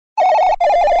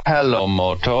Hello,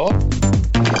 Moto.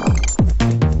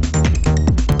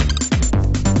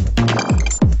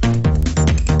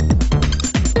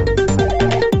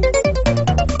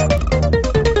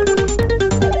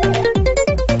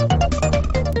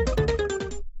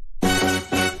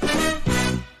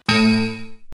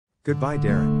 Goodbye,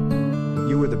 Darren.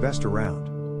 You were the best around.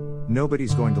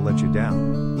 Nobody's going to let you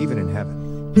down, even in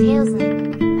heaven.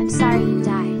 Tailsland, I'm sorry you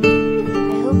died.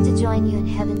 I hope to join you in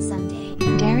heaven someday.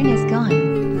 Darren is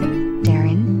gone.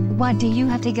 Darren, why do you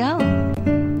have to go?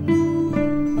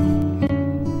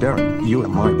 Darren, you are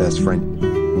my best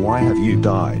friend. Why have you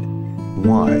died?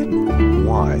 Why?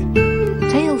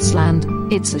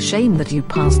 Tailsland, it's a shame that you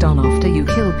passed on after you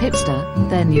killed Pipster,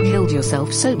 then you killed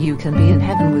yourself so you can be in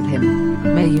heaven with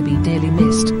him. May you be dearly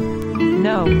missed.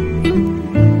 No.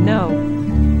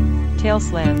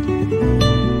 Tailsland.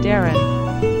 Darren.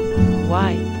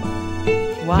 Why?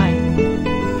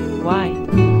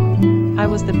 I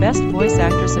was the best voice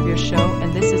actress of your show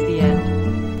and this is the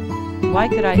end. Why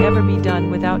could I ever be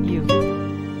done without you?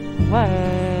 What?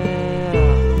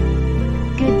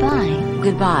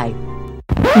 Goodbye.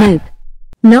 Nope.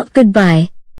 Not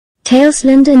goodbye.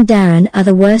 Tailsland and Darren are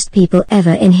the worst people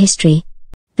ever in history.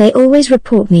 They always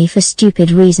report me for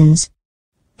stupid reasons.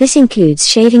 This includes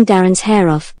shaving Darren's hair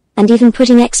off, and even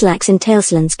putting X-Lax in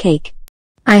Tailsland's cake.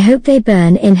 I hope they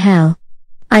burn in hell.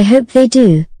 I hope they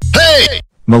do. Hey!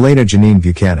 Malena Janine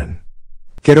Buchanan.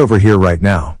 Get over here right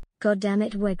now.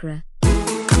 Goddammit, Wegra.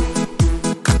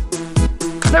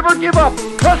 Never give up!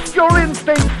 Trust your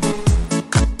instincts!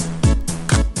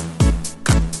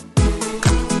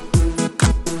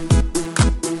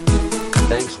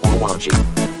 Thanks for watching.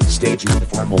 Stay tuned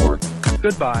for more.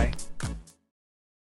 Goodbye.